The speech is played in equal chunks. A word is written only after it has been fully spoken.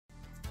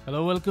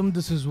Hello, welcome.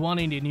 This is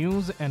Oneindia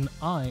News and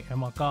I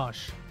am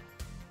Akash.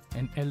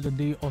 An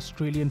elderly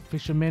Australian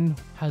fisherman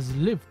has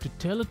lived to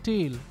tell a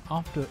tale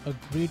after a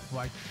great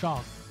white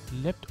shark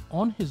leapt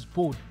on his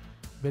boat,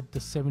 with the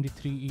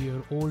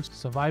 73-year-old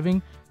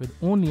surviving with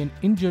only an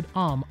injured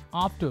arm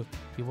after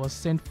he was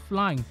sent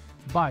flying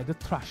by the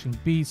thrashing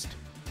beast.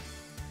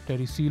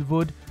 Terry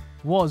Selwood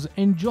was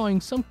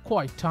enjoying some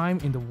quiet time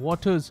in the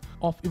waters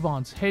of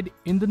Evans Head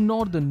in the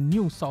northern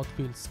New South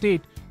Wales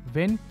state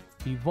when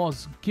he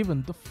was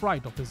given the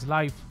fright of his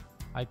life.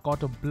 I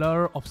caught a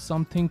blur of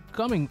something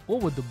coming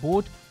over the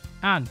boat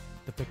and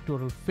the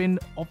pectoral fin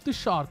of the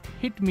shark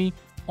hit me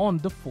on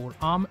the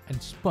forearm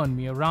and spun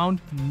me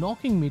around,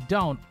 knocking me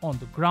down on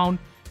the ground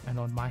and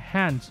on my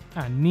hands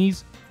and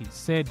knees, he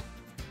said.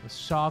 The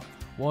shark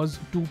was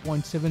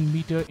 2.7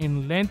 meter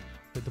in length,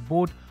 with the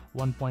boat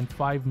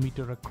 1.5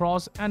 meter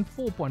across and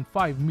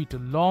 4.5 meter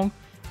long.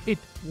 It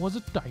was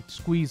a tight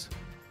squeeze.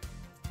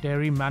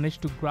 Terry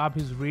managed to grab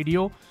his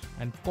radio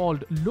and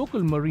called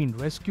local marine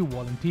rescue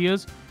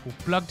volunteers, who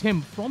plugged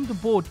him from the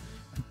boat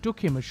and took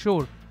him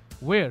ashore,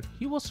 where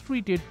he was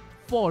treated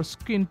for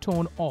skin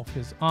torn off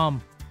his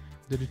arm.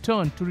 They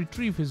returned to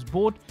retrieve his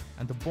boat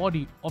and the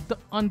body of the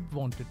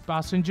unwanted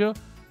passenger,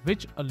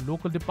 which a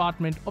local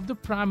department of the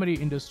primary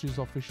industries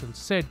official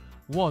said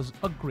was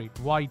a great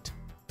white.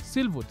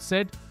 Selwood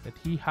said that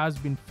he has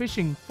been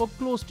fishing for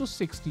close to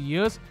 60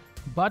 years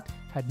but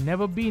had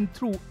never been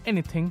through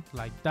anything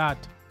like that.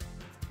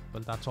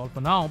 Well, that's all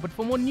for now, but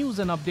for more news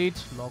and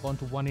updates, log on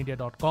to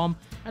oneindia.com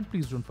and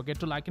please don't forget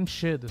to like and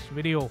share this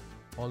video.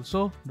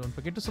 Also, don't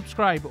forget to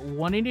subscribe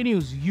Oneindia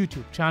News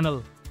YouTube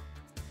channel.